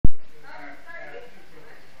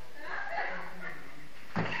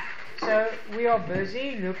we are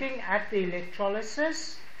busy looking at the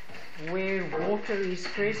electrolysis where water is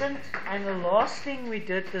present, and the last thing we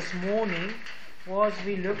did this morning was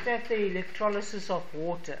we looked at the electrolysis of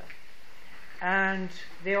water, and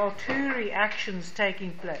there are two reactions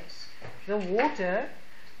taking place. The water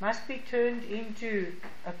must be turned into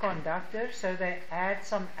a conductor, so they add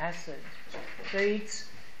some acid. So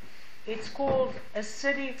it's called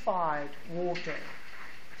acidified water.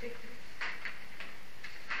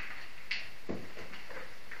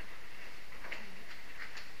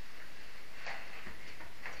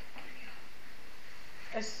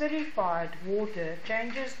 Acidified water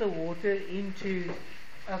changes the water into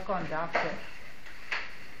a conductor.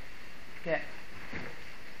 Okay.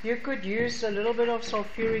 You could use a little bit of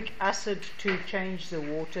sulfuric acid to change the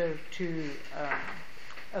water to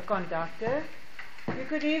a conductor. You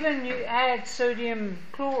could even add sodium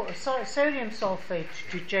sulfate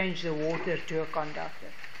to change the water to a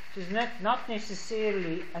conductor. So it's not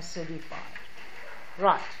necessarily acidified.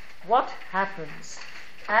 Right. What happens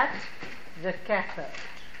at the cathode?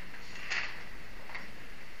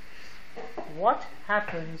 What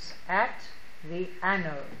happens at the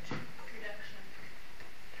anode?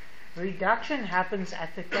 Reduction happens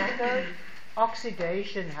at the cathode,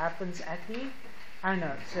 oxidation happens at the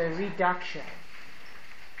anode. So reduction.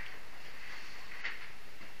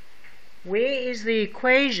 Where is the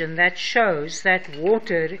equation that shows that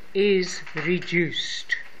water is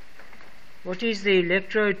reduced? What is the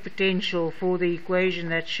electrode potential for the equation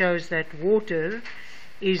that shows that water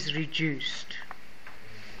is reduced?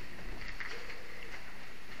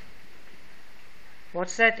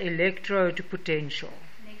 What's that electrode potential?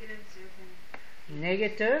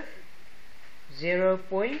 Negative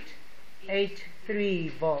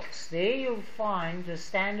 0.83 volts. There you'll find the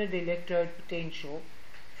standard electrode potential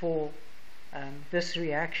for this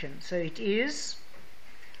reaction. So it is,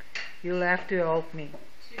 you'll have to help me,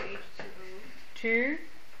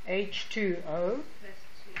 2H2O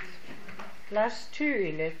plus 2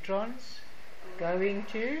 electrons going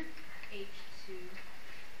to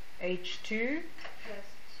H2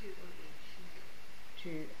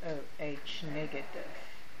 to OH negative.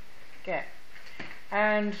 Okay.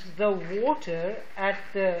 And the water at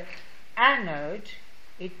the anode,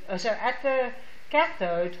 so at the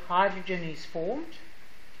cathode hydrogen is formed,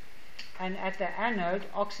 and at the anode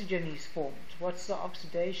oxygen is formed. What's the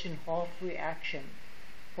oxidation half reaction?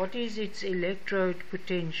 What is its electrode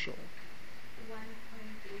potential?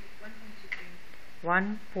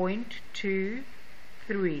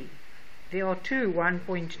 1.23. There are two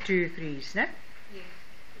 1.23s, no? Yes.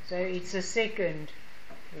 So it's a second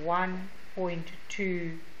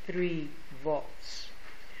 1.23 volts.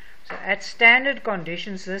 So at standard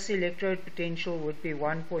conditions, this electrode potential would be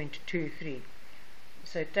 1.23.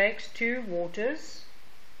 So it takes two waters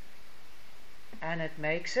and it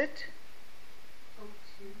makes it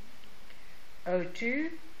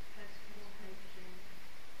O2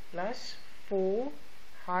 plus 4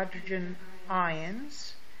 hydrogen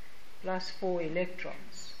ions plus 4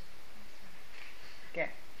 electrons. Okay.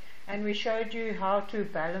 And we showed you how to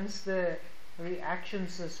balance the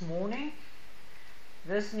reactions this morning.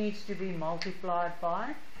 This needs to be multiplied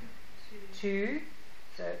by 2.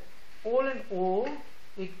 So all in all,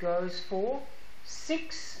 it goes for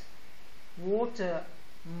 6 water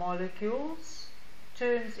molecules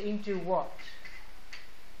turns into what?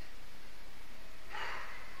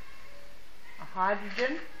 A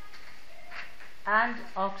hydrogen and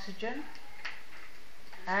oxygen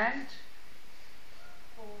and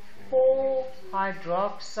 4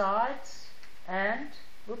 hydroxides and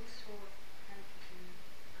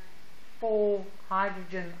 4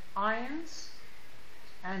 hydrogen ions,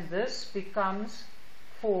 and this becomes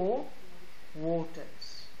 4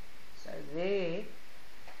 waters. So there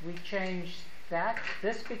we change that.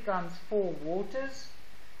 This becomes 4 waters.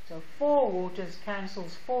 So 4 waters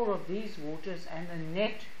cancels 4 of these waters, and the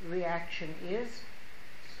net reaction is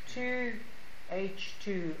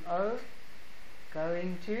 2H2O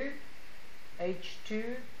going to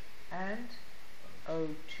H2 and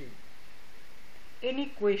O2. Any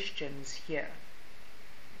questions here?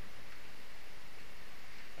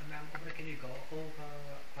 Ma'am, can you go over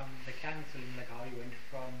the cancelling, like how you went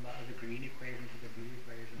from the green equation to the blue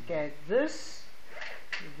equation? Okay, this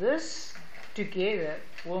together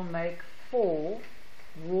will make 4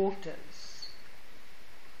 waters,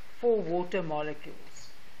 4 water molecules.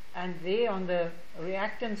 And there on the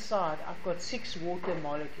reactant side, I've got 6 water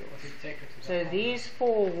molecules. So these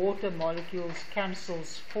 4 water molecules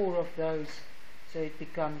cancels 4 of those, so it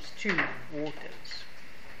becomes 2 waters.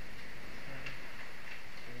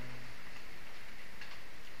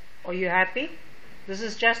 Are you happy? This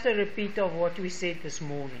is just a repeat of what we said this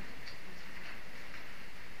morning.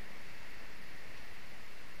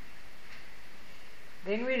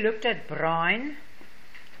 Then we looked at brine,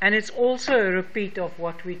 and it's also a repeat of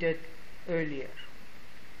what we did earlier.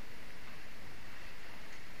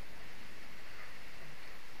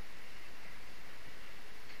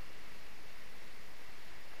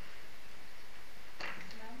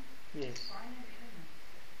 Yes.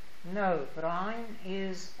 No, brine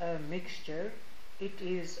is a mixture. It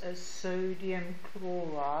is a sodium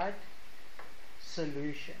chloride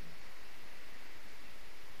solution.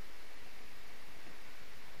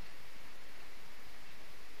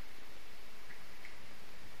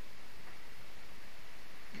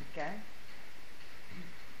 Okay.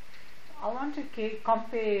 I want to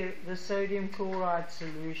compare the sodium chloride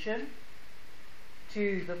solution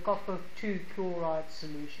to the copper 2 chloride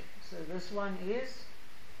solution. So this one is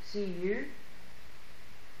Cu,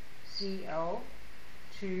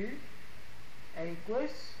 Cl2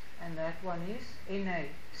 aqueous, and that one is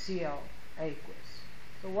NaCl aqueous.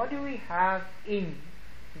 So what do we have in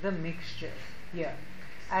the mixture here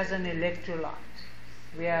as an electrolyte?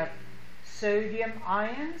 We have sodium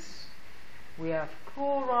ions, we have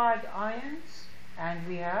chloride ions, and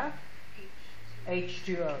we have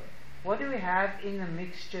H2O. What do we have in the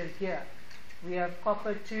mixture here? We have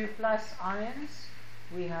copper 2 plus ions,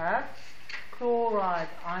 we have chloride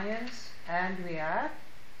ions, and we have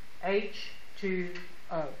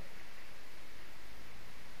H2O.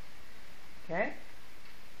 Okay?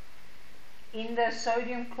 In the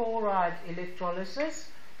sodium chloride electrolysis,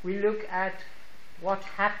 we look at what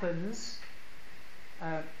happens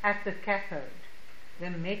at the cathode. The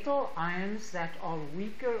metal ions that are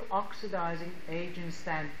weaker oxidizing agents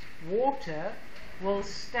than water will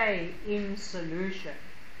stay in solution.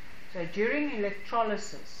 So during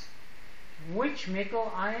electrolysis, which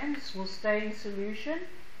metal ions will stay in solution?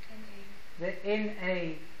 Na. The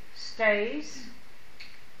Na stays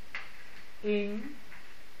in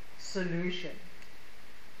solution.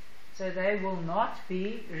 So they will not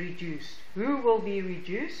be reduced. Who will be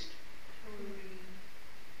reduced?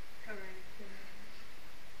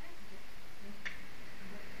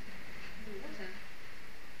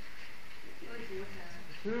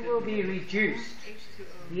 Who will be reduced? H2O.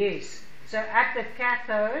 Yes. So at the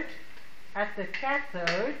cathode,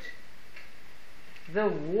 the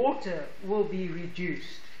water will be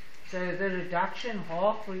reduced. So the reduction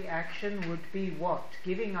half reaction would be what?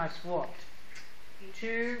 Giving us what?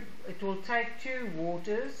 It will take 2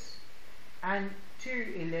 waters and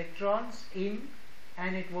 2 electrons in,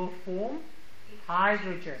 and it will form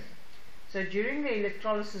hydrogen. So during the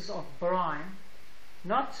electrolysis of brine,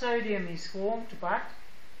 not sodium is formed, but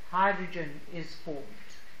hydrogen is formed.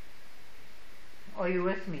 Are you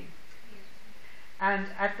with me? Yes. And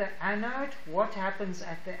at the anode, what happens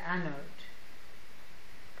at the anode?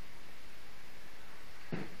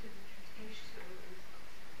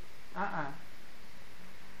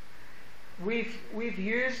 We've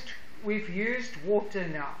used water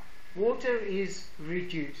now. Water is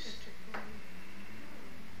reduced.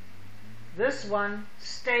 This one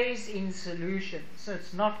stays in solution, so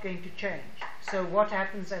it's not going to change. So what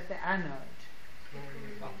happens at the anode?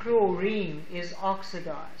 Chlorine is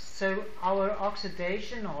oxidized. So our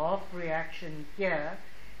oxidation half reaction here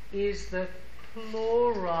is the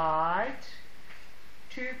chloride,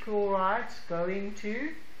 2 chlorides going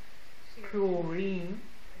to chlorine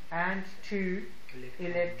and 2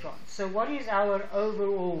 electrons. So what is our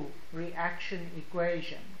overall reaction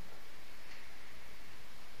equation?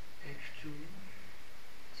 H2.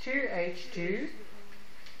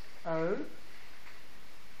 2H2O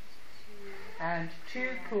and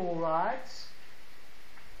 2 chlorides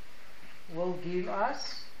will give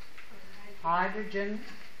us hydrogen,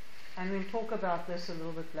 and we'll talk about this a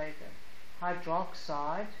little bit later,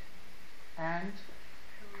 hydroxide and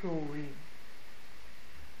chlorine.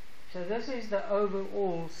 So this is the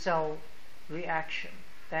overall cell reaction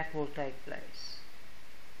that will take place.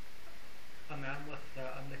 Ma'am, with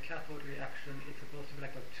the cathode reaction, it's supposed to be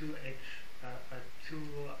like a 2OH,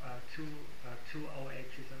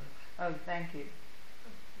 isn't it? Oh, thank you.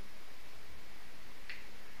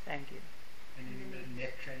 Thank you. And then the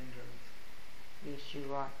net changes. Yes,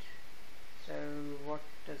 you're right. So what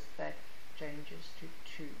does that changes to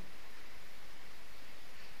 2?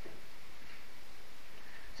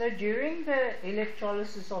 So during the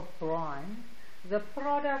electrolysis of brine, the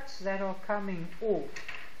products that are coming off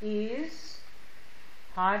is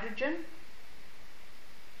hydrogen.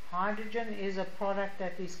 Hydrogen is a product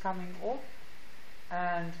that is coming off,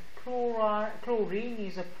 and chlorine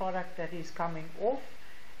is a product that is coming off,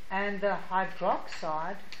 and the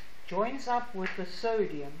hydroxide joins up with the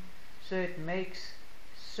sodium, so it makes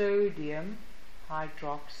sodium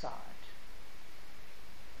hydroxide.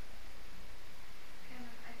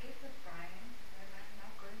 I get the brine, but I'm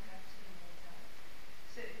not going back to the water.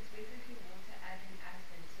 So it's basically water adding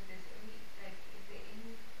acid. So there's only, like, is there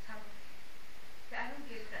any type of... So I don't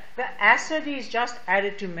get that. The acid is just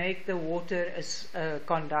added to make the water a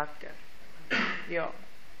conductor. Yeah.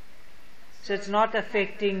 So it's not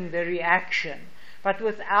affecting the reaction. But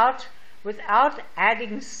without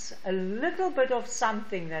adding a little bit of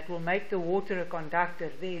something that will make the water a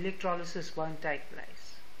conductor, the electrolysis won't take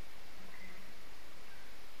place.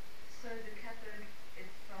 So the cathode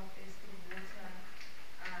itself is the water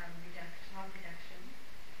reduction.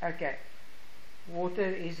 Okay. Water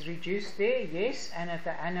is reduced there, yes, and at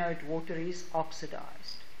the anode water is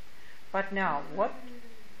oxidized. But now, what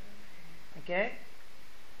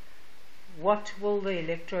will the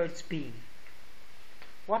electrodes be?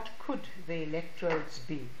 What could the electrodes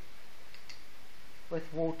be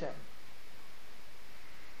with water?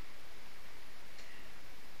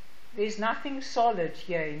 There's nothing solid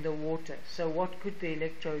here in the water, so what could the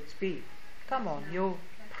electrodes be? Come on, your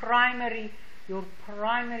primary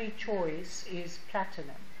choice is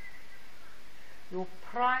platinum. Your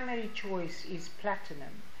primary choice is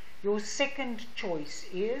platinum. Your second choice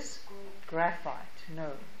is graphite.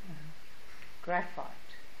 No. Graphite.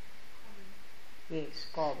 Yes,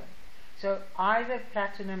 carbon. So either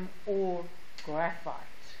platinum or graphite.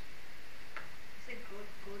 You said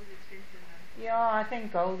gold is expensive now. Yeah, I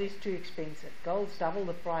think gold is too expensive. Gold's double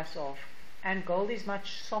the price of, and gold is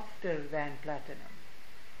much softer than platinum.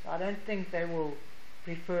 So I don't think they will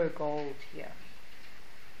prefer gold here.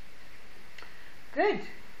 Good.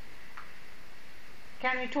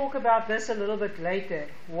 Can we talk about this a little bit later?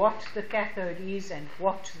 What the cathode is and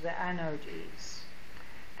what the anode is.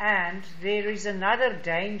 And there is another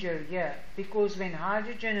danger here, because when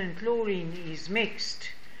hydrogen and chlorine is mixed,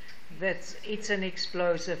 it's an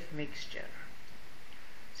explosive mixture.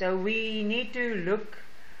 So we need to look,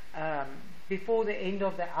 before the end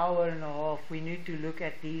of the hour and a half, we need to look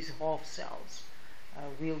at these half cells.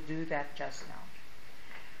 We'll do that just now.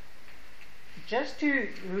 Just to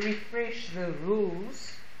refresh the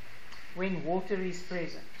rules when water is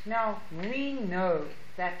present. Now, we know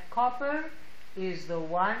that copper is the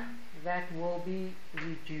one that will be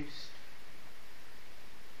reduced,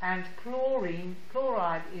 and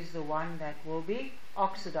chloride is the one that will be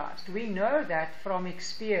oxidized. We know that from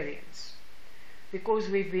experience because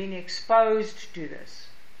we've been exposed to this.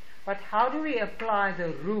 But how do we apply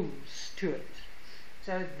the rules to it?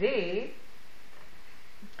 So there,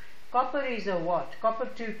 copper is a what? Copper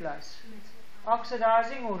 2+.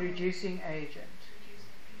 Oxidizing or reducing agent?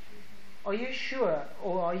 Are you sure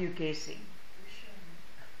or are you guessing?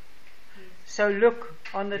 So look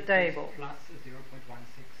on the table. Plus 0.16.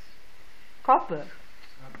 Copper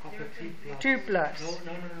Copper 2+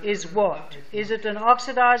 No, is what? Is it an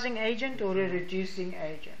oxidizing agent or a reducing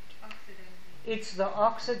agent? It's the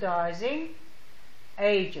oxidizing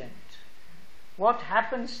agent. What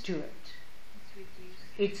happens to it?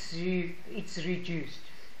 It's reduced.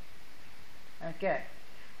 Okay.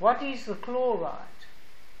 What is the chloride?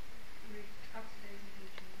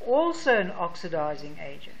 Also an oxidizing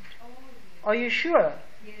agent. Are you sure?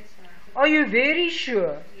 Yes, Are you very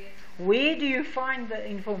sure? yes. Where do you find the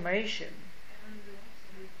information?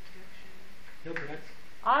 No, but that's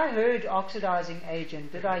I heard oxidizing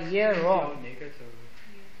agent. Did I hear wrong? negative.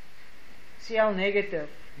 Cl negative.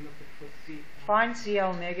 No, but for C, Find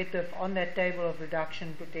Cl negative on that table of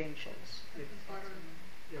reduction potentials.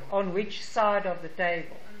 yeah. On which side of the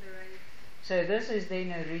table? On the right. So this is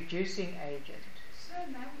then a reducing agent. So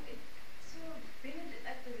now, being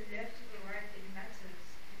at the left or the right, it matters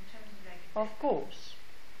in terms of like. Of course.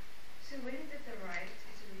 So when it's at the right,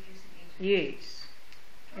 it's a reducing agent. Yes.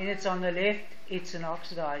 When it's on the left, it's an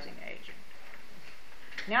oxidizing agent.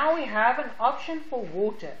 Now we have an option for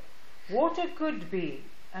water. Water could be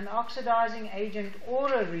an oxidizing agent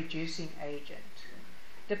or a reducing agent,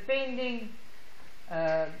 depending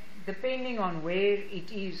on where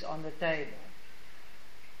it is on the table.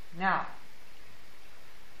 Now,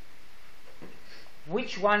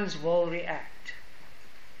 which ones will react?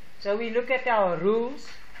 So we look at our rules.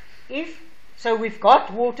 So we've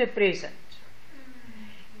got water present.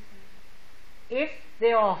 If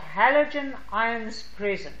there are halogen ions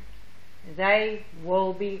present, they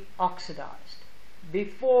will be oxidized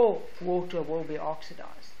before water will be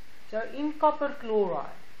oxidized. So in copper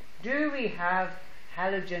chloride, do we have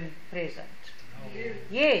halogen present? No.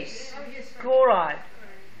 Yes, Oh, yes. chloride.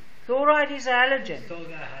 Chloride is a halogen. So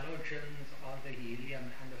the halogens are the helium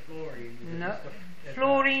and the fluorine. No, Is the-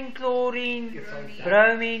 fluorine chlorine, It's all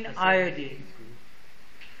bromine, the same iodine. group.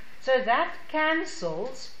 So that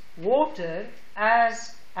cancels water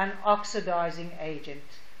as an oxidizing agent.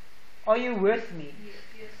 Are you with me?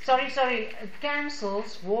 Yes. Sorry, it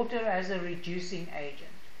cancels water as a reducing agent.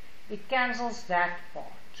 It cancels that part.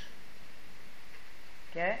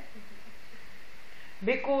 Okay?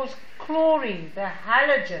 Because chlorine, the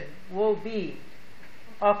halogen, will be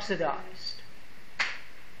oxidized.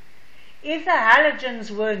 If the halogens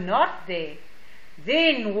were not there,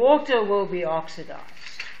 then water will be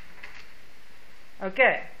oxidized.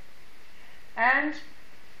 Okay? And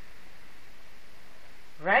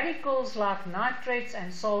radicals like nitrates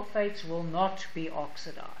and sulfates will not be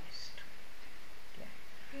oxidized. Okay.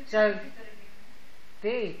 So,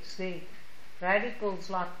 it's there.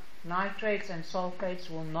 Radicals like nitrates and sulfates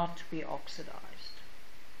will not be oxidized.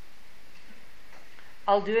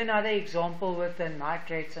 I'll do another example with the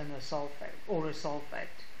nitrates and the sulfate, or a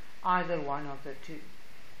sulfate, either one of the two.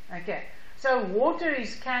 Okay, so water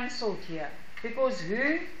is cancelled here because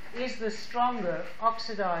who is the stronger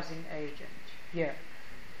oxidizing agent here?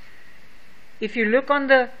 If you look on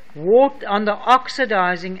the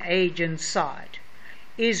oxidizing agent side,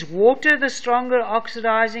 is water the stronger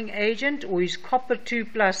oxidizing agent, or is copper 2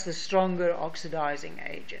 plus the stronger oxidizing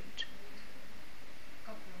agent?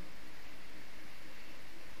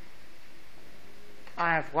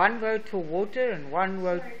 I have one vote for water and one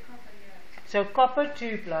vote. Sorry, copper, yeah. So copper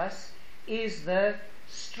 2 plus is the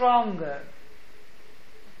stronger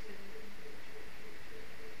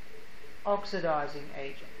oxidizing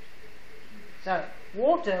agent. So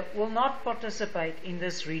water will not participate in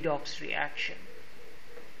this redox reaction.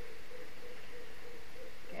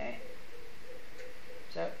 Okay.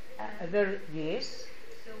 So yes.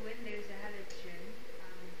 So when there's a halogen,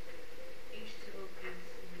 H2O is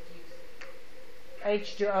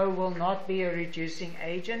reduced. H2O will not be a reducing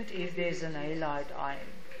agent if there's an halide ion.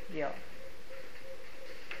 Yeah.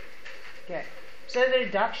 Okay. So the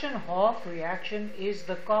reduction half reaction is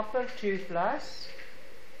the copper 2 plus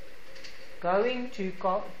going to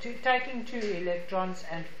taking 2 electrons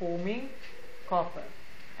and forming copper.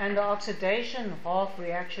 And the oxidation half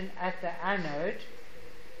reaction at the anode,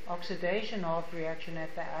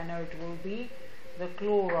 will be the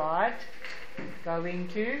chloride going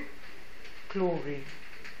to chlorine.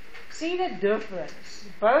 See the difference?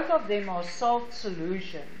 Both of them are salt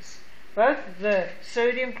solutions. Both the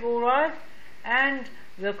sodium chloride and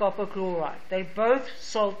the copper chloride. They're both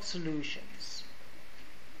salt solutions.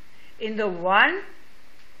 In the one,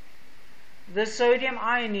 the sodium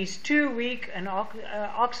ion is too weak an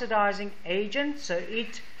oxidizing agent, so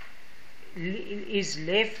it is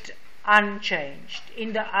left unchanged.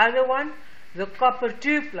 In the other one, the copper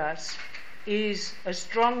 2 plus is a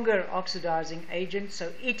stronger oxidizing agent,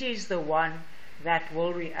 so it is the one that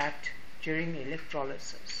will react during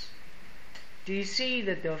electrolysis. Do you see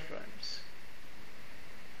the difference?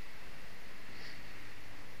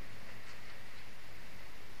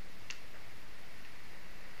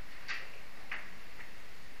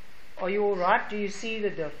 Are you all right? Do you see the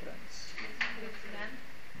difference?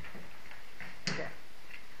 Okay.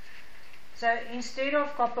 So instead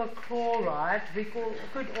of copper chloride, we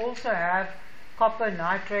could also have copper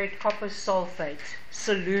nitrate, copper sulfate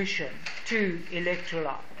solution to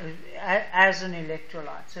electrolyte as an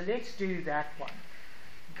electrolyte. So let's do that one.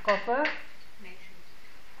 Copper.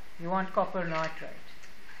 You want copper nitrate.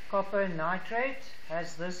 Copper nitrate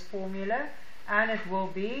has this formula, and it will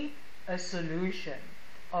be a solution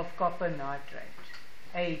of copper nitrate,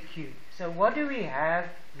 AQ. So what do we have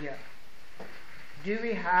here? Do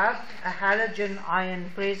we have a halogen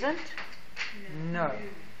ion present? No.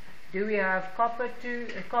 Do we have copper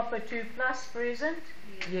 2 plus present?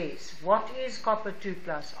 Yes. What is copper 2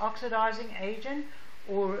 plus? Oxidizing agent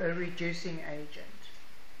or a reducing agent?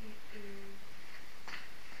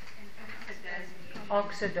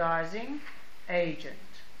 Oxidizing agent.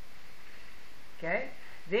 Okay.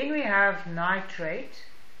 Then we have nitrate.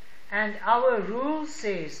 And our rule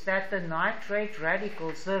says that the nitrate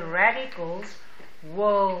radicals, the radicals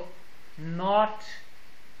will not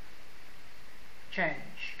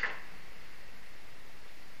change.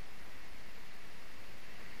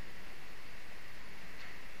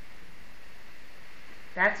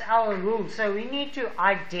 That's our rule. So we need to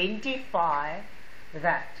identify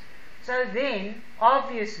that. So then,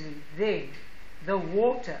 obviously, then the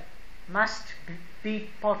water must be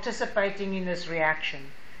participating in this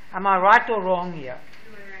reaction. Am I right or wrong here?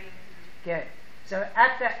 You are right. Okay. So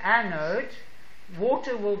at the anode,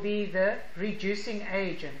 water will be the reducing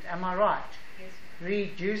agent. Am I right? Yes.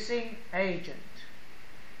 Reducing agent.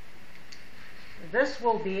 This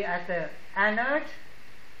will be at the anode,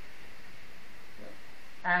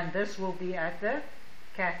 and this will be at the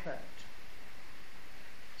cathode.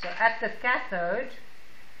 So at the cathode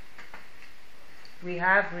we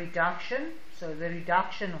have reduction, so the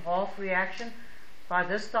reduction half reaction, by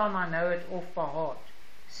this time I know it off by heart.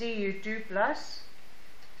 Cu2 plus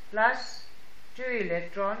 2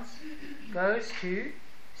 electrons goes to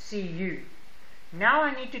Cu. Now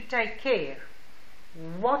I need to take care.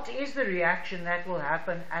 What is the reaction that will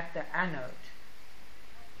happen at the anode?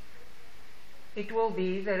 It will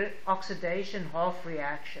be the oxidation half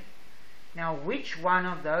reaction. Now which one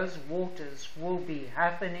of those waters will be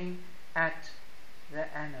happening at the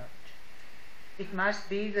anode? It must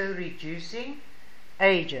be the reducing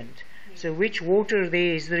agent. So which water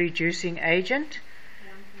there is the reducing agent?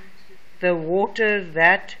 The water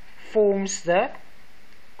that forms the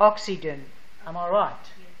oxygen. Am I right?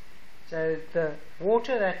 Yes. So the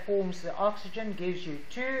water that forms the oxygen gives you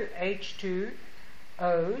 2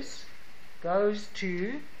 H2O's, goes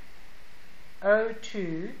to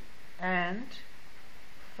O2 and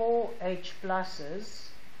 4 H pluses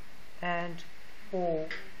and 4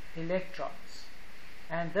 electrons.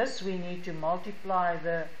 And this we need to multiply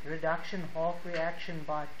the reduction half reaction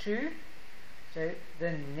by 2. So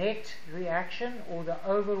the net reaction or the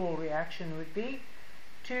overall reaction would be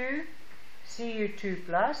 2 Cu2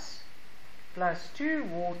 plus 2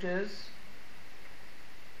 waters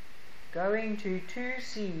going to 2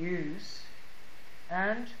 Cus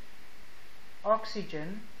and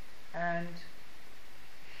oxygen and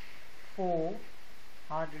 4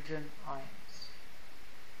 hydrogen ions.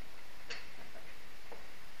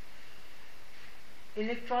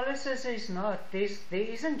 Electrolysis is not, there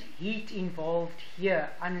isn't heat involved here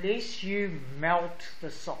unless you melt the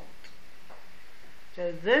salt.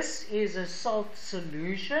 So this is a salt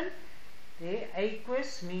solution. There,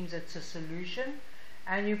 aqueous means it's a solution,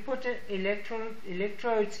 and you put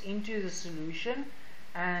electrodes into the solution,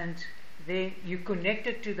 and then you connect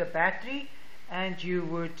it to the battery, and you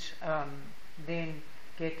would then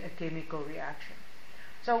get a chemical reaction.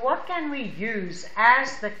 So what can we use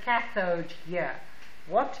as the cathode here?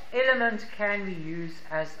 What element can we use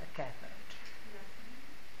as a cathode?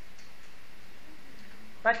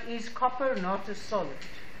 But is copper not a solid?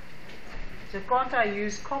 So can't I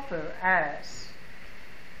use copper as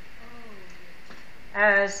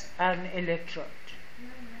an electrode?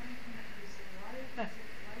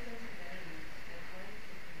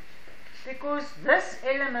 Because this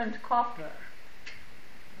element copper,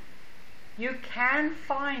 you can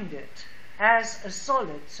find it as a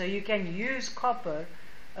solid, so you can use copper,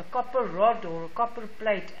 a copper rod or a copper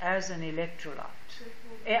plate as an electrolyte,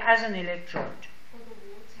 as an electrode.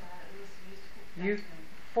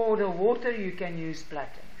 For the water you can use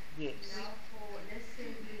platinum, yes. Now for, let's say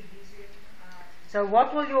we're using So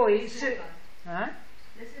what will your silver. Huh?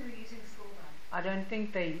 Let's say we're using silver. I don't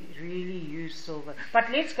think they really use silver. But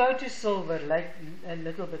let's go to silver a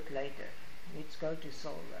little bit later. Let's go to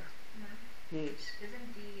silver. No. Yes.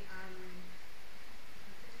 Doesn't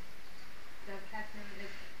the platinum, like,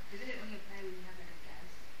 doesn't it only apply when you have it as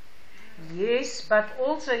gas? Yes, but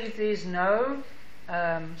also if there's no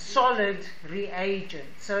solid reagent.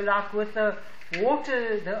 So like with the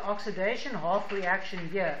water, the oxidation half reaction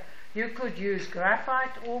here, you could use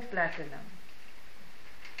graphite or platinum.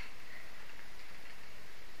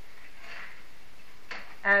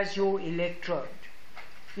 As your electrode.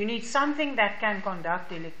 You need something that can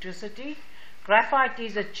conduct electricity. Graphite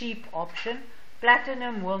is a cheap option.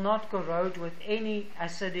 Platinum will not corrode with any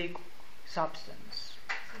acidic substance.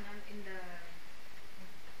 So now in the,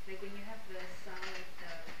 like when you have the cell, like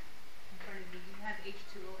in front of you have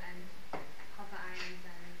H2O and copper ions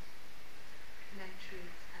and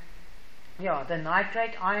nitrates and... Yeah, the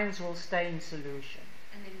nitrate ions will stay in solution.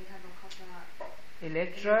 And then you have a copper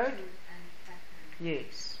Electrode? and platinum.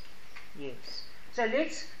 Yes, yes. So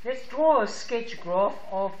let's draw a sketch graph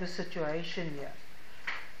of the situation here.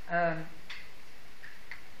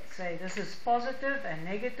 Say this is positive and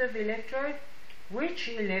negative electrode. Which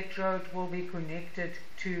electrode will be connected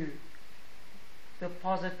to the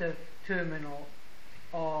positive terminal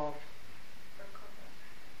of,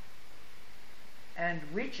 and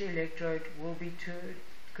which electrode will be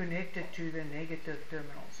connected to the negative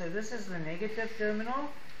terminal? So this is the negative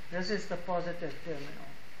terminal, this is the positive terminal.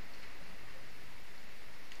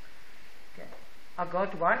 Okay. I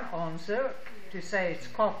got one answer to say it's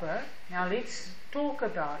copper. Now let's talk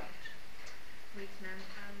about it. Wait, ma'am.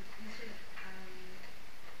 You said,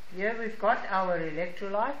 Here we've got our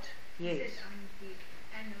electrolyte. you Yes. said the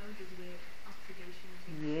anode is where oxidation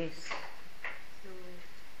takes Yes. So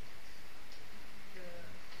the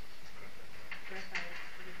graphite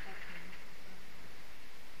or the platinum,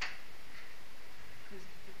 because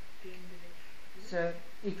So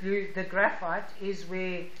the graphite is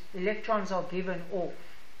where electrons are given off.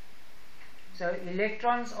 So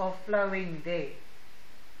electrons are flowing there.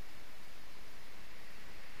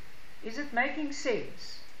 Is it making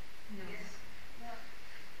sense? Yes.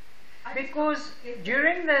 Because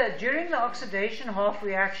during the oxidation half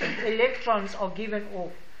reaction, electrons are given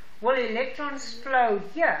off. Will electrons flow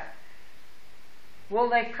here? Will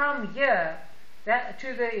they come here?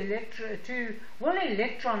 Will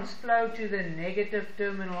electrons flow to the negative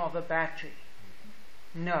terminal of a battery?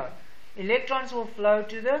 No. Electrons will flow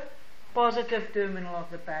to the positive terminal of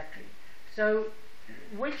the battery. So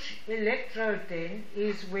which electrode then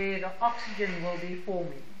is where the oxygen will be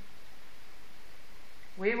forming?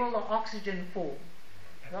 Where will the oxygen form?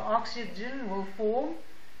 The oxygen will form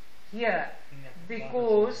here,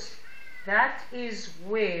 because that is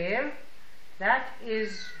where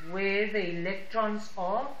the electrons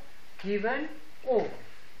are given off.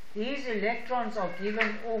 These electrons are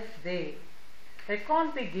given off there. They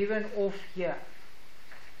can't be given off here.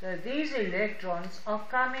 So these electrons are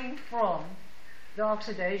coming from the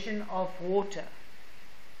oxidation of water.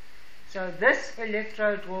 So this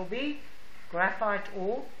electrode will be graphite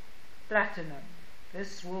or platinum.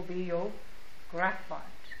 This will be your graphite.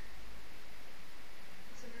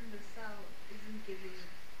 So then the cell isn't giving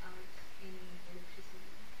out any electricity?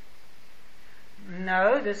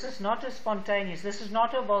 No, this is not a spontaneous. This is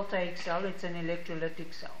not a voltaic cell, it's an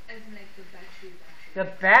electrolytic cell. As in like the battery. The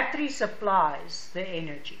battery supplies the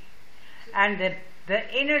energy. And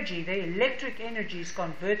the energy, the electric energy, is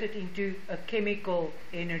converted into a chemical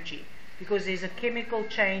energy, because there's a chemical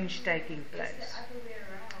change taking place. It's the other way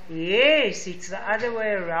around. Yes, it's the other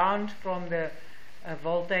way around from the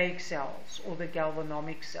voltaic cells or the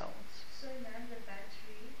galvanic cells. So now the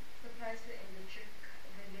battery supplies the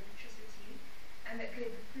electricity, and the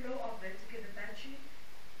flow of it, the battery,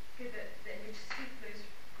 the electricity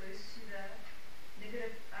goes to the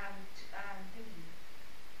negative thingy,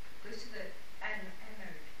 goes to the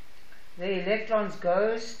anode. The electrons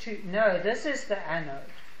goes to, no, this is the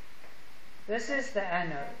anode. This is the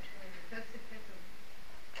anode. That's the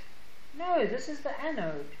cathode. No, this is the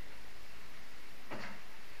anode.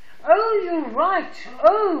 Oh, you're right.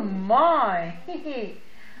 Oh my.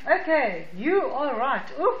 Okay, you are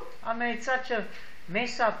right. Ooh, I made such a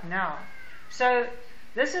mess up now. So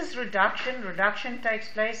this is reduction. Reduction takes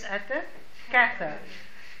place at the cathode.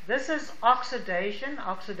 This is oxidation.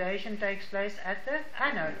 Oxidation takes place at the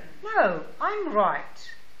anode. No, I'm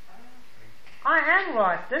right. I am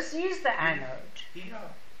right. This is the anode.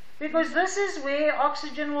 Because this is where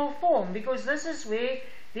oxygen will form. Because this is where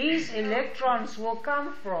these electrons will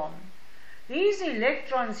come from. These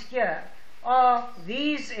electrons here are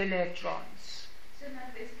these electrons. So now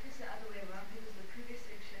basically it's the other way around, because the previous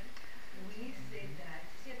section we said that,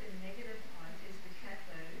 see, the negative part is the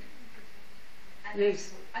cathode. And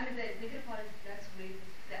Yes. I mean the negative part is, that's where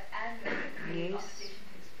the anode, Yes. oxidation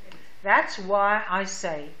takes place. That's why I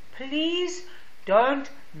say, please don't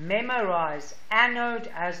memorize anode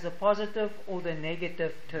as the positive or the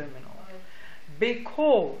negative terminal.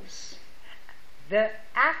 Because the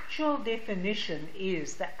actual definition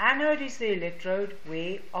is the anode is the electrode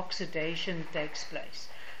where oxidation takes place.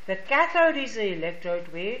 The cathode is the electrode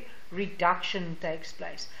where reduction takes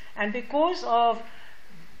place. And because of,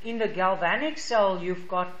 in the galvanic cell, you've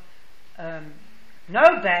got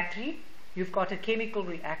no battery, you've got a chemical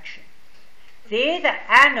reaction. There the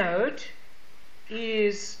anode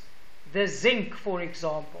is the zinc, for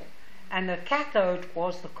example, and the cathode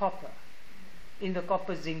was the copper in the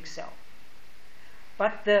copper zinc cell.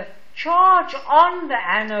 But the charge on the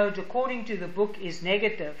anode, according to the book, is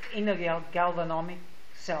negative in a galvanic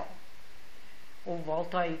cell or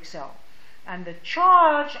voltaic cell. And the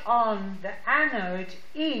charge on the anode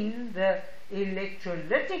in the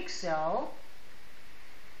electrolytic cell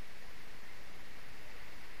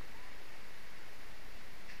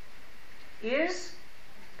is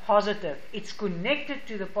positive. It's connected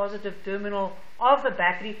to the positive terminal of the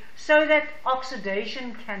battery so that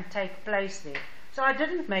oxidation can take place there. So I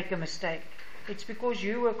didn't make a mistake. It's because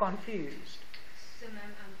you were confused. So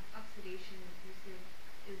ma'am, oxidation, you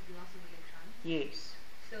said, is loss of electrons. Yes.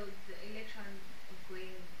 So the electrons are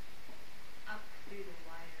going up through the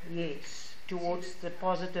wire. Yes. Towards the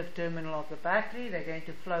positive terminal of the battery. They're going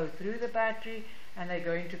to flow through the battery and they're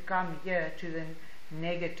going to come here to the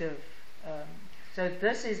negative. So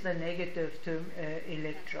this is the negative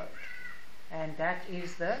electrode. And that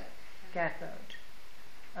is the cathode.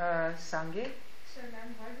 Sange? So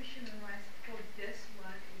ma'am, what we should memorize for this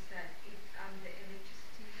one is that the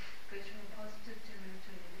electricity goes from a positive terminal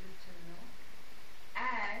to a negative terminal,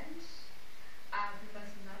 and we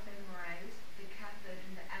must not memorize the cathode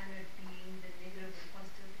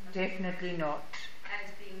definitely not.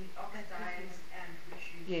 as being oxidized and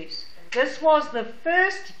reduced. Yes. This was the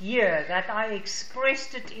first year that I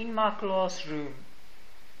expressed it in my classroom.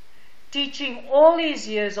 Teaching all these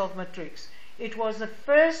years of matrics, it was the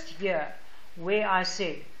first year where I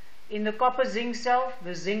said, in the copper zinc cell,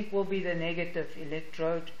 the zinc will be the negative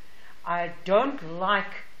electrode. I don't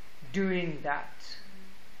like doing that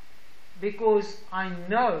because I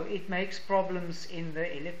know it makes problems in the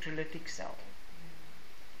electrolytic cell.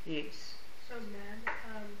 Yes. So,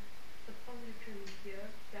 ma'am, the positron here,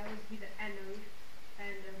 that would be the anode,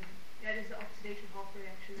 and that is the oxidation half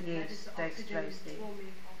reaction. And Yes, that is the takes oxygen place there.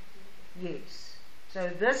 forming oxygen. Yes. So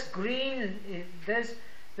this green,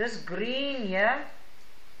 this green here,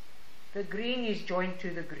 the green is joined to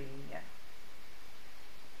the green here.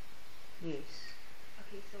 Yes.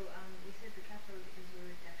 Okay, so we said the cathode is a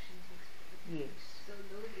reduction to explode. Yes. So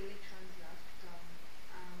those electrons left from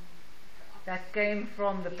the That came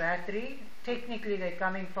from the battery. Technically they're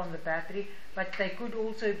coming from the battery, but they could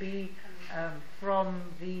also be from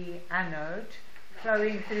the anode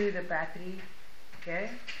flowing through the battery.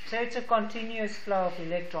 Okay, so it's a continuous flow of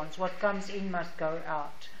electrons. What comes in must go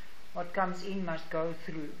out. What comes in must go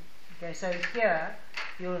through. Okay, so here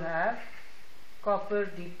you'll have copper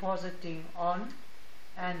depositing on,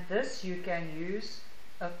 and this you can use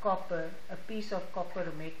a piece of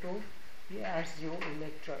copper metal as your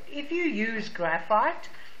electrode. If you use graphite,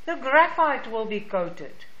 the graphite will be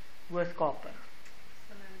coated with copper.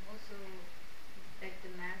 So also like the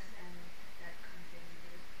mass and that content,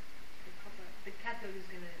 the copper, the cathode is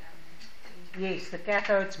going to Yes, the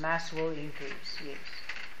cathode's mass will increase, yes.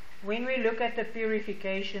 When we look at the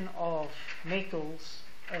purification of metals,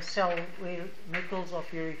 a cell where metals are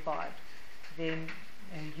purified, then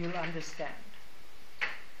you'll understand.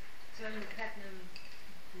 So the platinum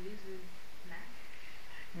loses mass?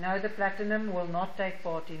 No, the platinum will not take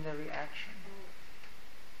part in the reaction.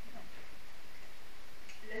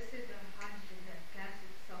 Let's say the hydrogen, the gas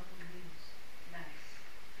itself will lose mass.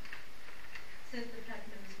 Since the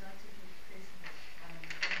platinum is not taking place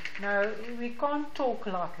in No, we can't talk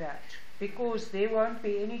like that because there won't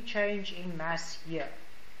be any change in mass here.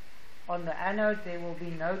 On the anode there will be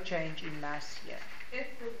no change in mass here. if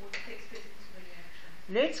the water takes place into the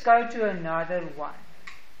reaction. Let's go to another one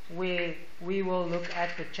where we will look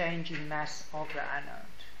at the change in mass of the anode.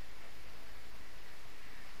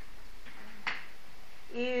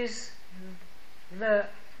 Is the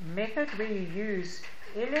method where you use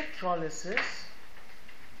electrolysis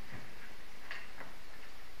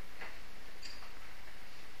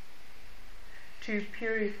to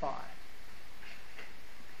purify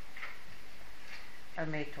a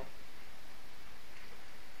metal.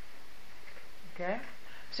 Okay,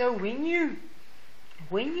 so when you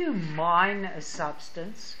mine a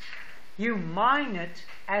substance, you mine it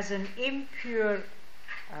as an impure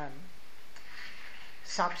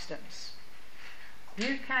substance.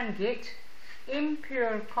 You can get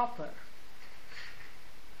impure copper,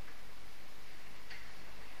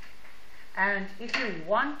 and if you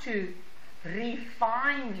want to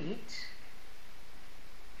refine it,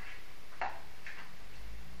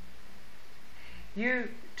 you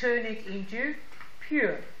turn it into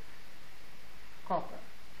pure copper.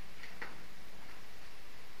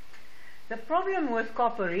 The problem with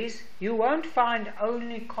copper is you won't find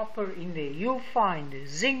only copper in there. You'll find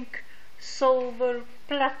zinc, silver,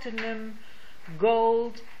 platinum,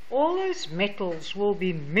 gold. All those metals will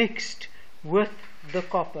be mixed with the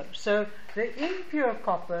copper. So the impure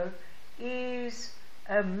copper is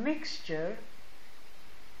a mixture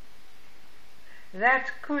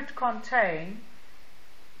that could contain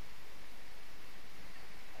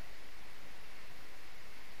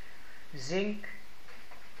zinc,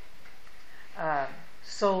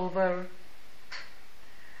 silver,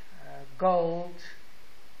 gold,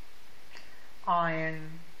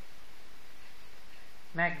 iron,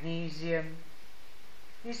 magnesium.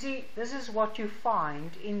 You see, this is what you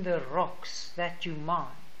find in the rocks that you mine,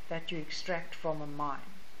 that you extract from a mine.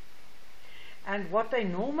 And what they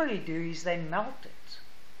normally do is they melt it.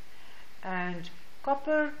 And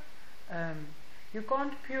copper, you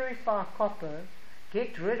can't purify copper,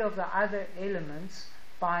 get rid of the other elements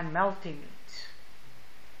by melting it.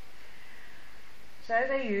 So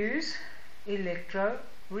they use electro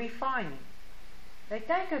refining. They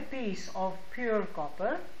take a piece of pure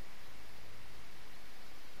copper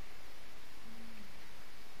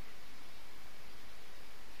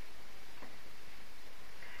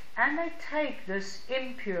and they take this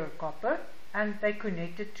impure copper and they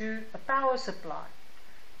connect it to a power supply.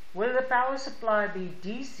 Will the power supply be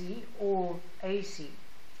DC or AC?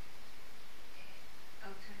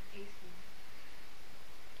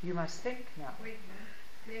 You must think now. Wait,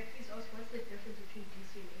 may I please ask what's the difference between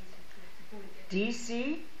DC and AC before we get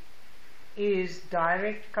DC is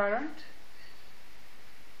direct current.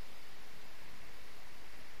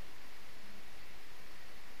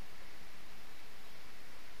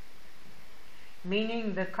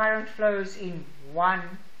 Meaning the current flows in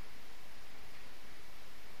one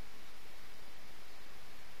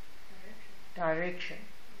direction.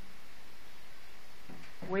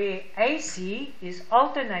 Where AC is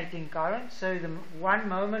alternating current, so the one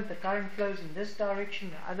moment the current flows in this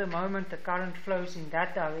direction, the other moment the current flows in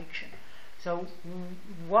that direction. So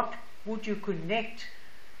what would you connect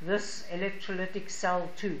this electrolytic cell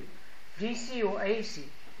to? DC or AC?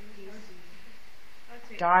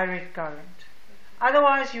 Direct current.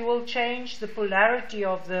 Otherwise you will change the polarity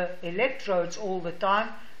of the electrodes all the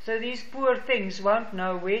time, so these poor things won't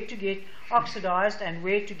know where to get oxidized and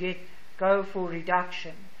where to go for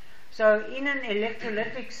reduction. So in an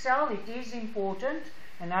electrolytic cell it is important,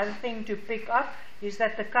 another thing to pick up is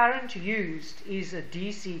that the current used is a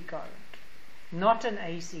DC current, not an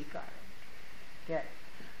AC current. Okay,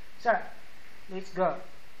 so let's go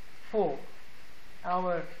for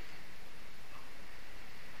our,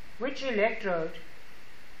 which electrode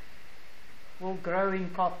will grow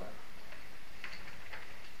in copper?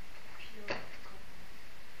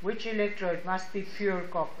 Which electrode must be pure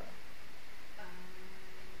copper?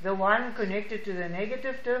 The one connected to the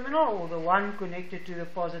negative terminal or the one connected to the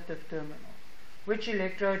positive terminal? Which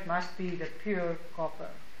electrode must be the pure copper?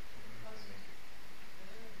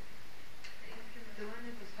 the one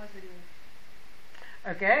that was positive?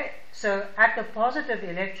 Okay, so at the positive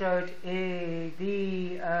electrode,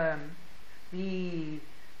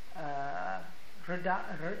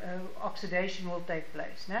 oxidation will take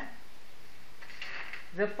place. No?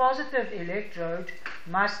 The positive electrode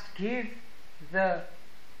must give the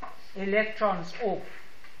electrons off.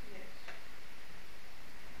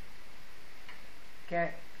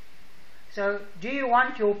 Okay. So, do you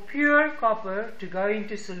want your pure copper to go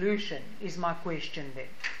into solution, is my question then.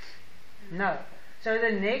 No. So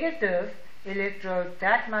the negative electrode,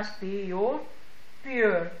 that must be your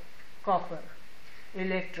pure copper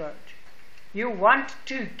electrode. You want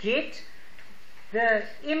to get the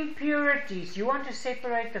impurities, you want to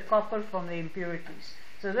separate the copper from the impurities.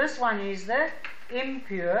 So this one is the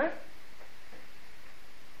impure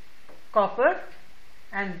copper,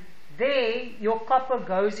 and there your copper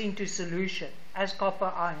goes into solution as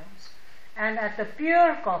copper ions. And at the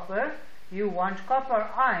pure copper, you want copper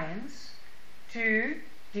ions to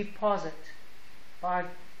deposit.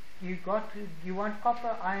 You want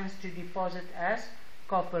copper ions to deposit as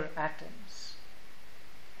copper atoms.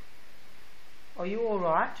 Are you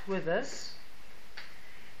alright with this?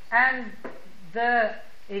 And the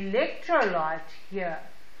electrolyte here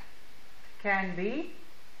can be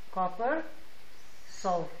copper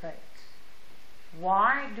sulfate.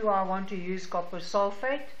 Why do I want to use copper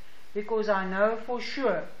sulfate? Because I know for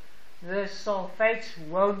sure the sulfates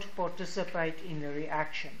won't participate in the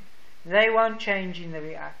reaction. They won't change in the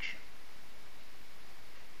reaction.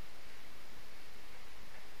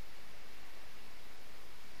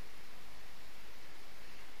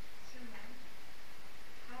 So, ma'am,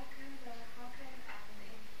 how can copper be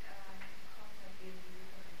removed from the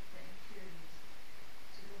impurities?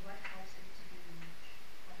 So, what helps it to be removed?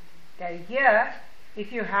 Okay, here,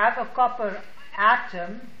 if you have a copper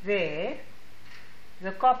atom there,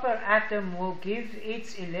 the copper atom will give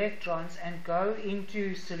its electrons and go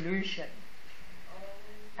into solution.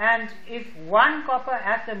 And if one copper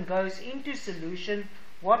atom goes into solution,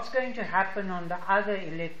 what's going to happen on the other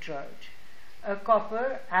electrode? A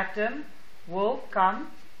copper atom will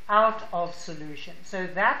come out of solution. So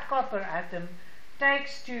that copper atom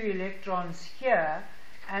takes 2 electrons here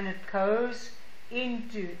and it goes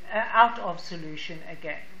into out of solution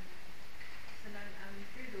again. So then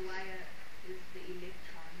through the wire is the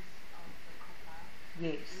electrons of the copper.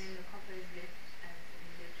 Yes. And then the copper is left as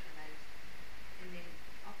an electrolyte. And then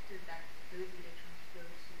after that, those electrons go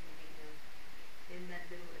to the negative. Then that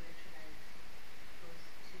little electrolyte goes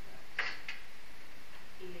to the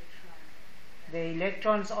electron. The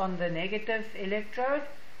electrons on the negative electrode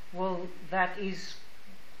that is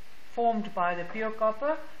formed by the pure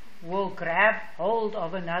copper will grab hold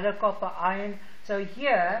of another copper ion. So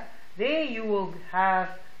there you will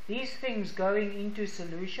have these things going into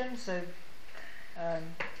solution. So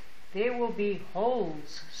there will be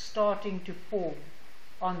holes starting to form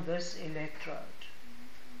on this electrode.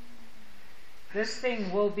 This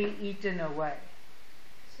thing will be eaten away.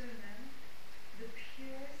 So then, the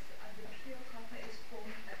pure copper is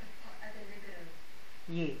formed at the negative.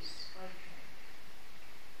 Yes. Okay.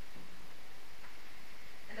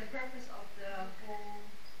 And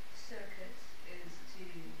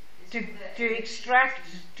to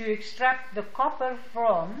extract the copper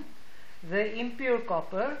from the impure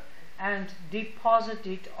copper and deposit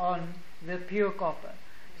it on the pure copper.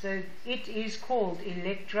 So it is called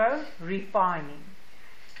electro refining.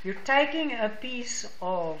 You're taking a piece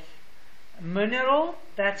of mineral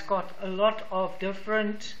that's got a lot of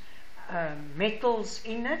different metals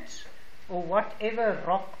in it, or whatever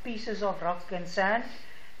pieces of rock and sand,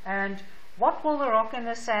 and what will the rock and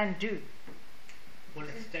the sand do? Will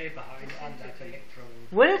it stay behind on that electrode?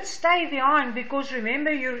 Will it stay behind? Because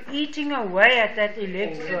remember, you're eating away at that Or will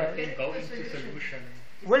it electrode. then go into solution?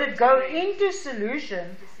 Will it go into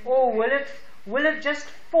solution, or will it just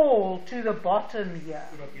fall to the bottom here?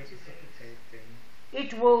 It will be a precipitate then.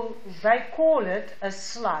 It will, they call it a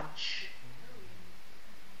sludge.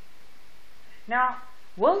 Now,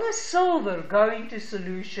 will the silver go into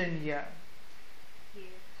solution here? Yes.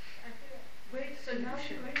 Wait,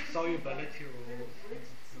 solution. Solubility rules.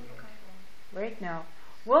 Wait now.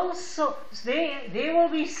 There will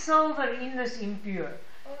be silver in this impure.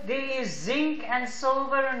 There is zinc and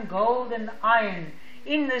silver and gold and iron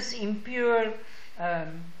in this impure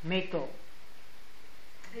metal.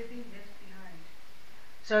 They're being left behind.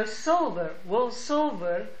 So will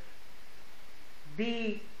silver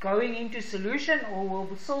be going into solution, or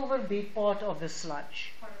will silver be part of the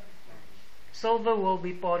sludge? Part of the sludge. Silver will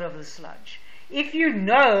be part of the sludge. If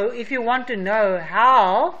you want to know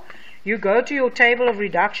how, you go to your table of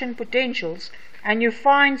reduction potentials and you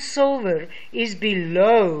find silver is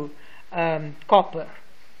below copper.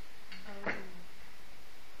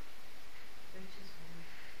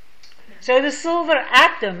 So the silver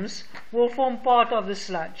atoms will form part of the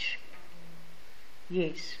sludge.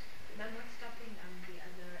 Yes. But what's stopping the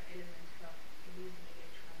other elements from using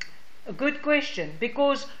electrons? A good question,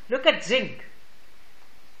 because look at zinc.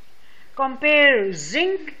 Compare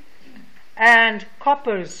zinc and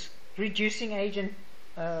copper's reducing agent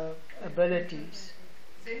abilities.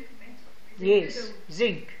 Zinc metal. Yes,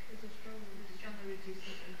 zinc. It's a Stronger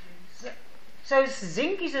reducing agent. So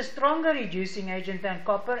zinc is a stronger reducing agent than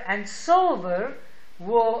copper, and silver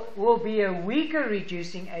will be a weaker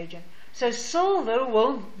reducing agent. So silver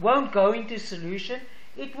won't go into solution,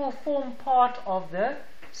 it will form part of the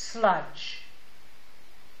sludge.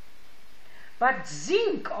 But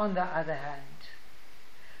zinc, on the other hand,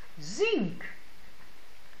 zinc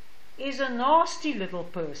is a nasty little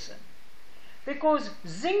person, because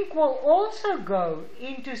zinc will also go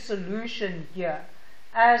into solution here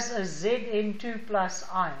as a Zn2 plus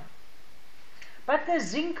ion. But the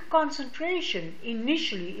zinc concentration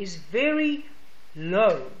initially is very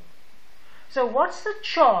low. So what's the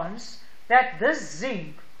chance that this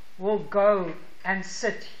zinc will go and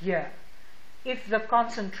sit here if the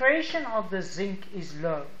concentration of the zinc is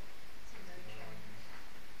low?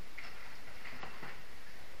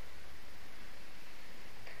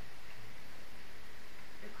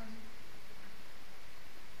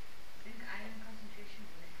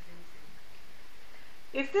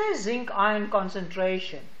 If there's zinc ion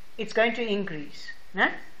concentration, it's going to increase.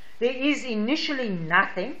 There is initially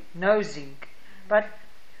nothing, no zinc, but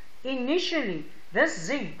initially this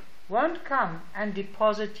zinc won't come and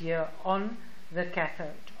deposit here on the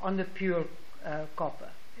cathode, on the pure copper,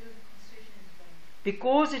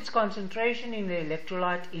 because its concentration in the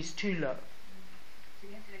electrolyte is too low. So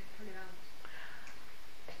you have to pull it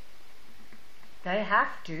out. They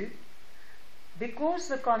have to, because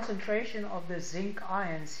the concentration of the zinc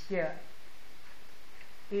ions here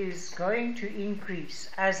is going to increase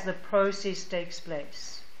as the process takes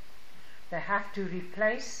place. They have to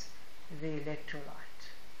replace the electrolyte.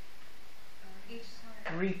 Each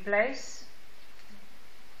side. Replace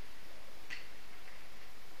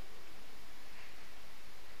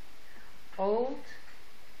old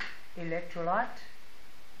electrolyte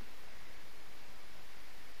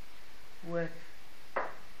with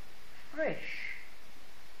fresh.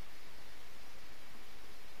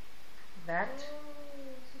 That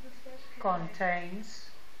contains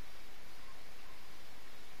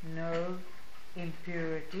no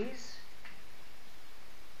impurities,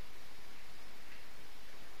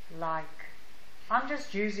 like, I'm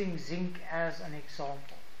just using zinc as an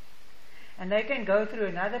example, and they can go through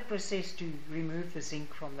another process to remove the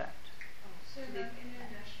zinc from that. So in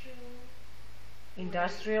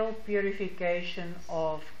Industrial purification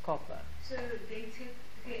of copper. So they take,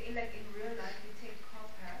 like in real life, they take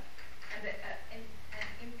copper and an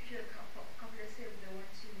impure copper, let's say they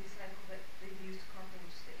want to recycle the used copper,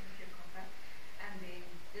 which is the impure copper, and then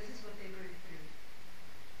this is what they go through.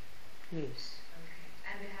 Yes. Okay.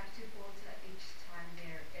 And they have to alter each time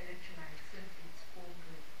their electrolyte since it's all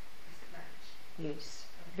the sludge. Yes.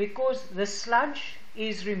 Because the sludge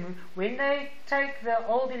is removed. When they take the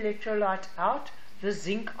old electrolyte out, the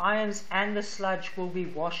zinc ions and the sludge will be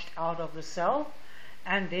washed out of the cell,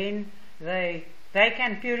 and then they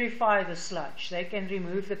can purify the sludge. They can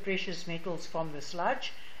remove the precious metals from the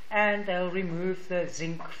sludge, and they'll remove the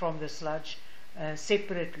zinc from the sludge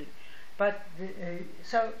separately. But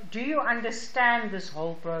so, do you understand this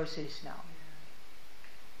whole process now?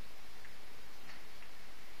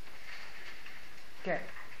 Okay.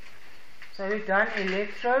 So we've done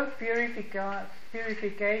electro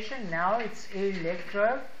purification. Now it's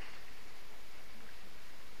electroplating.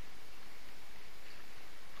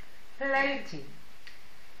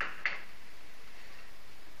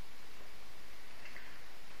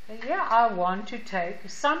 So here I want to take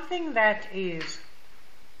something that is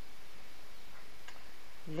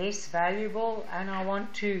less valuable, and I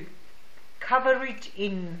want to cover it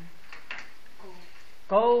in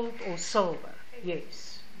gold or silver.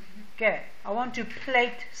 Yes. Okay. I want to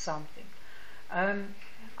plate something.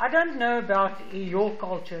 I don't know about your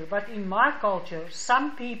culture, but in my culture,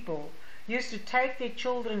 some people used to take their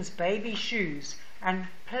children's baby shoes and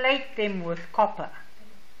plate them with copper.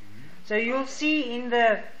 So you'll see in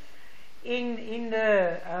the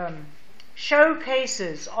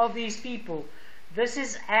showcases of these people, this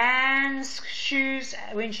is Anne's shoes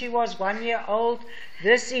when she was 1 year old.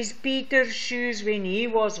 This is Peter's shoes when he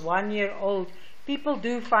was 1 year old. People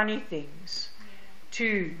do funny things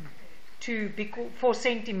for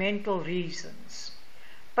sentimental reasons.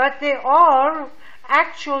 But there are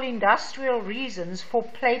actual industrial reasons for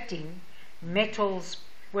plating metals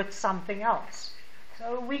with something else.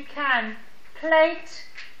 So we can plate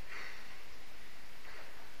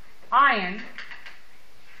iron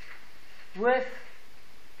with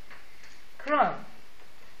chrome,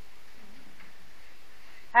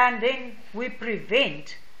 and then we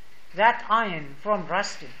prevent that iron from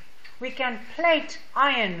rusting. We can plate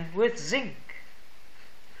iron with zinc.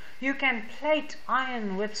 You can plate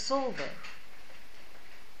iron with silver,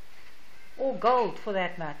 or gold for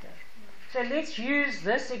that matter. So let's use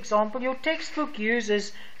this example. Your textbook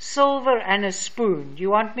uses silver and a spoon. You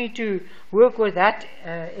want me to work with that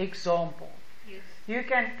example? Yes. You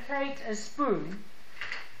can plate a spoon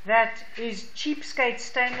that is cheapskate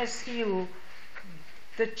stainless steel,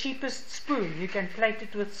 the cheapest spoon. You can plate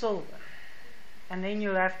it with silver, and then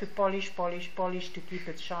you'll have to polish to keep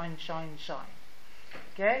it shine.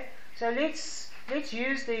 Okay, so let's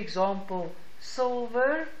use the example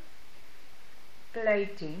silver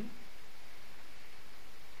plating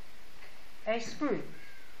a spoon.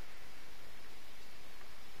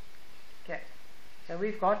 Okay, so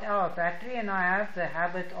we've got our battery, and I have the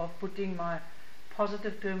habit of putting my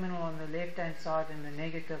positive terminal on the left hand side and the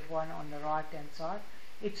negative one on the right hand side.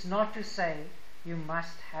 It's not to say you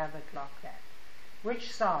must have it like that.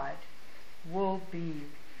 Which side will be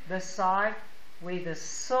the side where the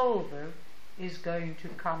silver is going to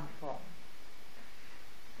come from?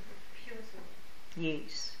 Pure silver.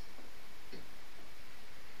 Yes.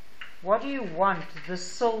 What do you want the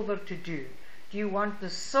silver to do? Do you want the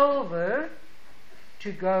silver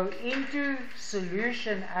to go into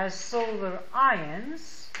solution as silver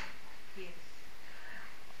ions? Yes.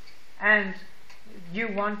 And you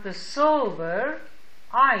want the silver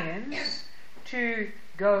ions to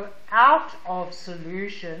go out of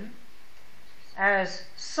solution as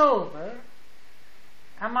silver?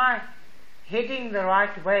 Am I heading the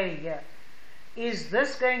right way here? Is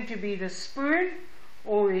this going to be the spoon,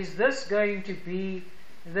 or is this going to be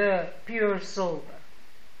the pure silver?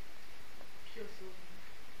 Pure silver.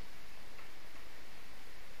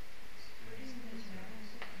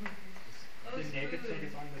 The negative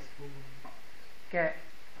is on the spoon. Okay.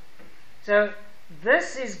 So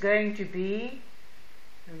this is going to be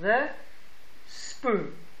the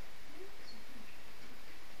spoon,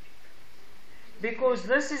 because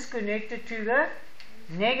this is connected to the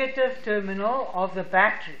negative terminal of the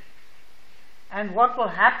battery. And what will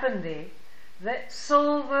happen there? The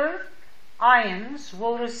silver ions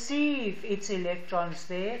will receive its electrons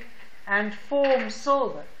there and form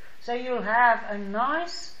silver. So you'll have a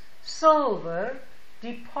nice silver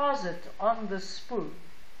deposit on the spoon,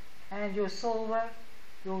 and your silver,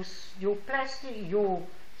 your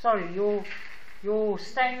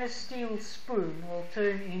stainless steel spoon will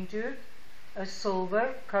turn into a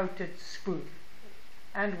silver coated spoon.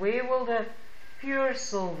 And where will the pure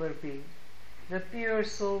silver be? The pure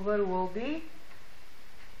silver will be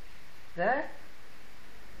the,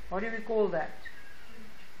 what do we call that?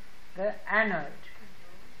 The anode.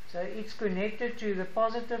 So it's connected to the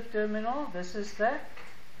positive terminal. This is the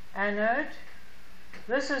anode.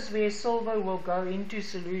 This is where silver will go into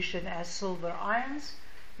solution as silver ions.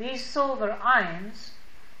 these silver ions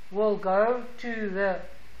will go to the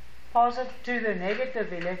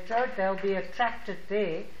negative electrode. They'll be attracted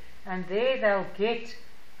there, and there they'll get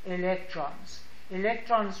electrons.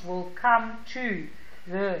 Electrons will come to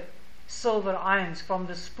the silver ions from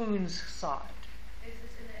the spoon's side. Is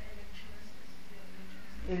this in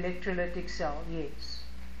an Electrolytic cell, yes.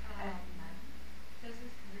 Does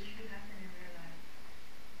this literally happen in real life?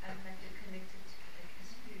 Like you're connected to like a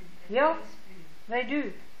spoon? Yeah. A spoon. They do.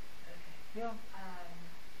 Okay. Yeah.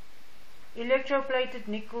 Electroplated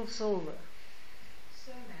nickel silver.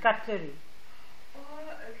 So nice. Cutlery. Oh,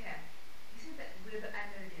 okay. You see that where the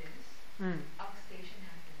anode is, oxidation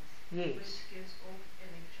happens. Yes. Which gives off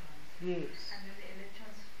electrons. Yes. And then the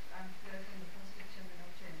electrons flow from the positive terminal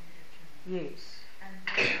to a negative terminal. Yes. And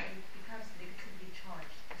then it becomes negatively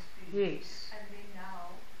charged, the spoon. Yes. And then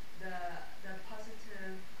now the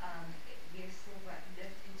positive silver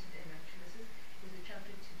left into the electrolysis is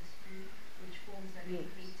attracted to the spoon, which forms an Yes.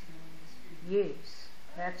 plating on the spoon. Yes.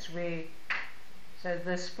 That's where. So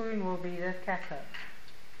the spoon will be the cathode.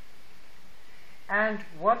 And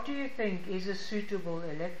what do you think is a suitable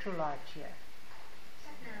electrolyte here?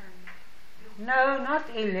 No, not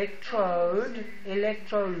electrode,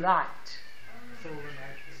 electrolyte. Silver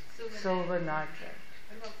nitrate. Silver nitrate.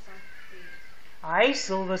 What about sulfate? Aye,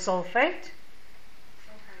 silver sulfate.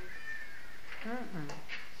 Sulfite.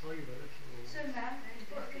 Solubility. So ma'am,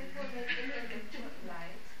 for like any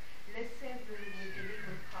electrolyte, let's say we're dealing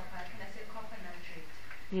with copper, can I say copper nitrate?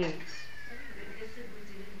 Yes, Let's say we're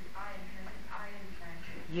dealing with iron, can I say iron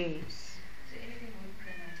nitrate? yes, So anything with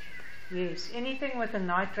the nitrate. yes. Anything with a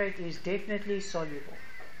nitrate is definitely soluble.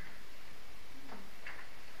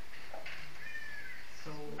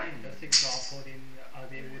 So in this example, then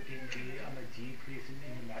there would then be a decrease in the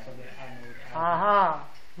mass of the anode. Aha!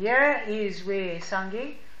 Here is where,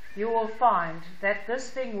 Sangi, you will find that this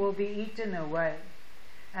thing will be eaten away.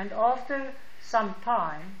 And after some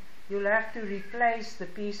time, you'll have to replace the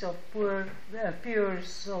piece of pure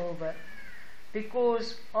silver.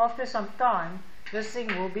 Because after some time, this thing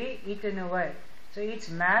will be eaten away. So its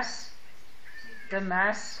mass, the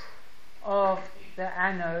mass of the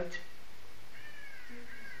anode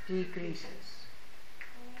decreases.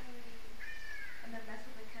 And the mass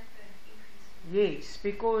of the cathode increases. Yes,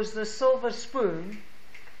 because the silver spoon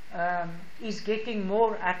is getting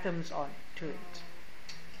more atoms on to it.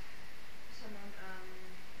 So now,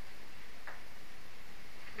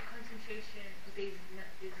 the concentration is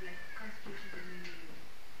like concentration doesn't really.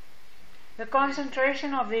 The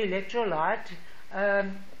concentration of the electrolyte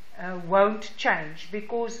won't change,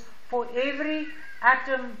 because for every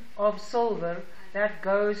atom of silver that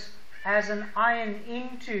goes as an ion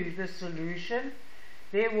into the solution,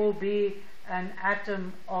 there will be an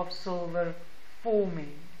atom of silver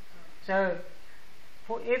forming. So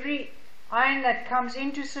for every ion that comes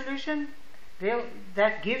into solution,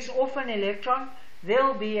 that gives off an electron, there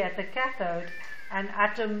will be at the cathode an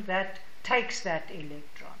atom that takes that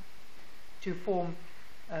electron to form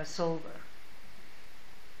a silver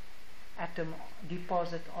atom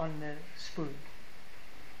deposit on the spoon.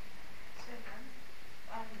 So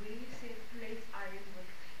ma'am, when you say place iron with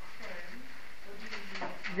chrome, what do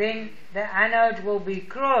you mean? Then the anode will be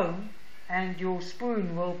chrome and your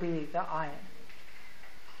spoon will be the iron.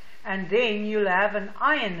 And then you'll have an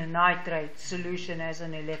iron nitrate solution as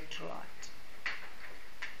an electrolyte.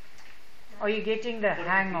 Are you getting the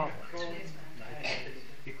hang of it? Chrome nitrate,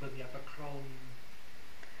 because you have a chrome.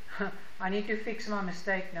 I need to fix my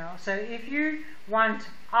mistake now. So if you want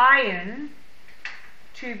iron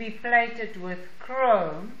to be plated with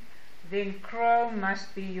chrome, then chrome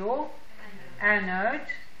must be your anode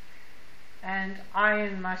and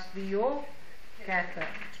iron must be your cathode.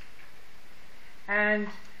 And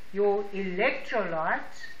your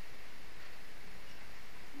electrolyte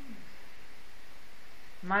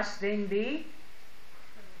must then be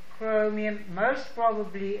chromium, most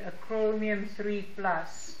probably a chromium 3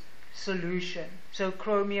 plus solution, so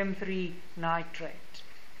chromium 3 nitrate.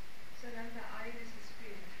 So then the iron is the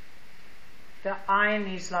spoon. The iron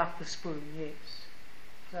is like the spoon, yes.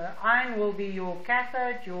 So iron will be your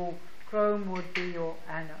cathode, your chrome would be your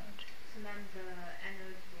anode. So then the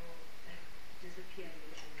anode will like disappear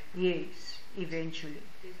eventually. Yes, eventually.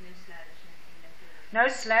 There's no sludge, nothing. No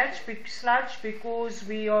sludge because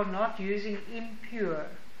we are not using impure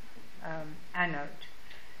anode.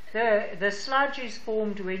 The sludge is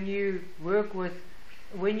formed when you work with,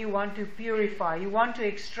 when you want to purify. You want to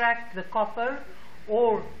extract the copper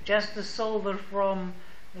or just the silver from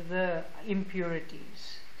the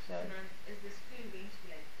impurities. So So now, is the spoon going to be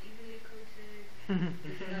like evenly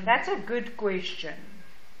coated? that's a good question.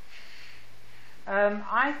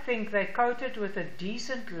 I think they coat it with a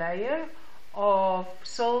decent layer of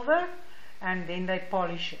silver and then they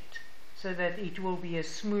polish it so that it will be a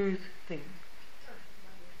smooth thing.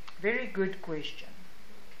 Very good question.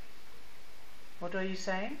 What are you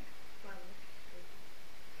saying?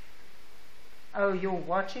 Oh, your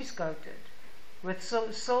watch is coated. With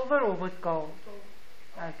silver or with gold?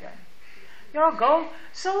 Okay. Yeah, gold,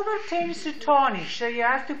 silver tends to tarnish, so you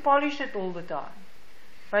have to polish it all the time.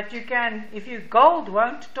 But you can, gold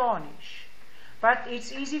won't tarnish. But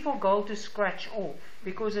it's easy for gold to scratch off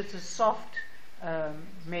because it's a soft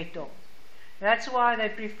metal. That's why they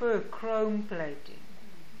prefer chrome plating.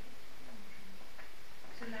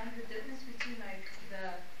 So now the difference between like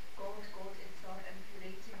the gold itself and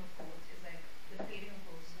plating of gold is like the plating of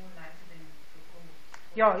gold is more lighter than the gold.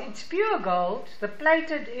 Yeah, it's pure gold. The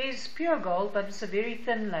plated is pure gold, but it's a very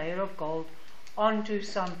thin layer of gold onto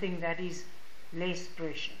something that is less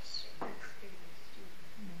precious.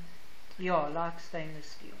 Yeah, like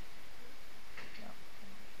stainless steel. Yeah.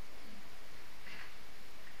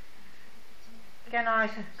 Can I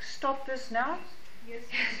stop this now? Yes,